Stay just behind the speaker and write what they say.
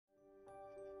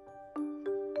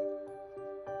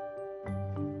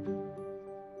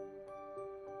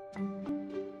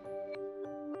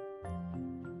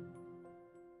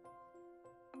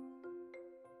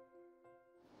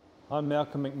I'm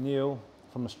Malcolm McNeill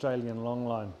from Australian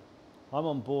Longlines. I'm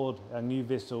on board our new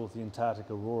vessel, the Antarctic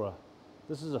Aurora.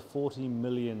 This is a $40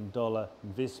 million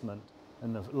investment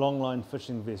in a longline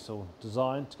fishing vessel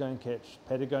designed to go and catch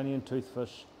Patagonian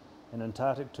toothfish and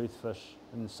Antarctic toothfish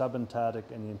in the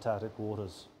subantarctic and the Antarctic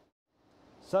waters.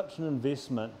 Such an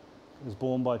investment is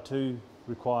borne by two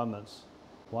requirements.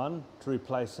 One, to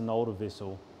replace an older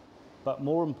vessel, but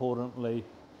more importantly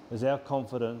is our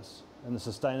confidence in the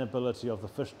sustainability of the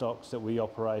fish stocks that we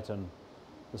operate in.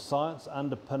 The science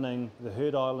underpinning the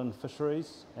Heard Island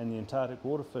fisheries and the Antarctic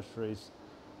water fisheries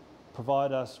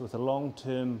provide us with a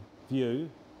long-term view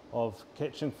of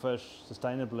catching fish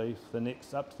sustainably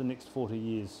for up to the next 40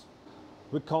 years.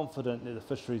 We're confident that the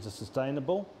fisheries are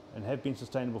sustainable and have been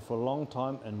sustainable for a long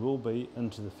time and will be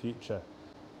into the future.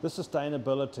 This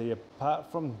sustainability,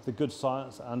 apart from the good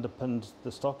science that underpinned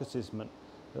the stock assessment,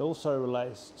 it also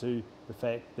relates to the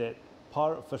fact that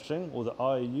pirate fishing, or the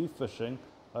IUU fishing,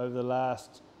 over the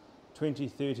last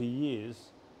 20-30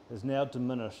 years is now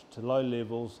diminished to low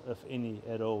levels, if any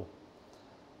at all.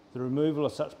 The removal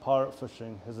of such pirate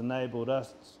fishing has enabled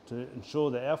us to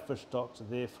ensure that our fish stocks are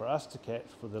there for us to catch,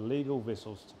 for the legal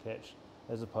vessels to catch,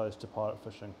 as opposed to pirate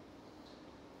fishing.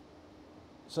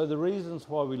 So the reasons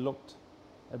why we looked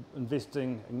at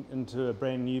investing into a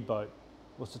brand new boat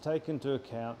was to take into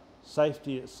account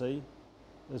safety at sea,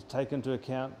 is to take into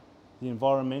account the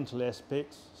environmental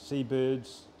aspects,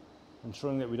 seabirds,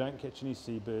 ensuring that we don't catch any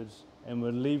seabirds, and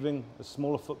we're leaving a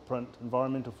smaller footprint,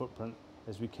 environmental footprint,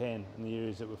 as we can in the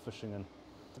areas that we're fishing in.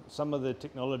 Some of the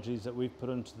technologies that we've put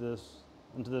into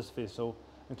this vessel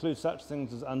include such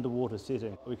things as underwater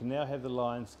setting. We can now have the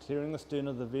lines clearing the stern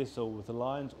of the vessel with the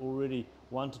lines already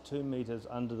 1 to 2 metres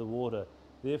under the water,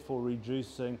 therefore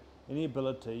reducing any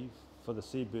ability for the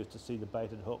seabirds to see the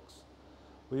baited hooks.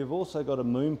 We have also got a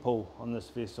moon pool on this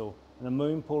vessel, and a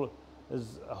moon pool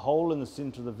is a hole in the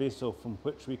centre of the vessel from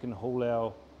which we can haul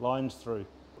our lines through.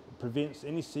 It prevents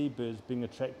any seabirds being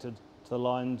attracted to the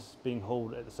lines being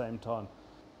hauled at the same time.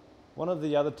 One of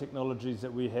the other technologies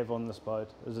that we have on this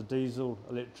boat is a diesel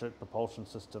electric propulsion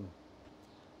system.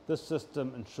 This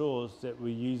system ensures that we're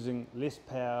using less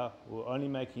power, we're only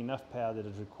making enough power that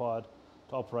is required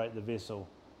to operate the vessel,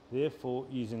 therefore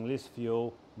using less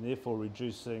fuel and therefore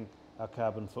reducing our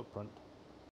carbon footprint.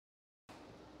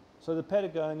 So the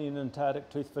Patagonian and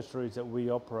Antarctic tooth fisheries that we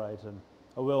operate in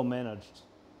are well managed,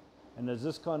 and there's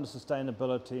this kind of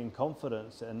sustainability and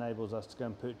confidence that enables us to go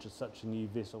and purchase such a new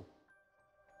vessel.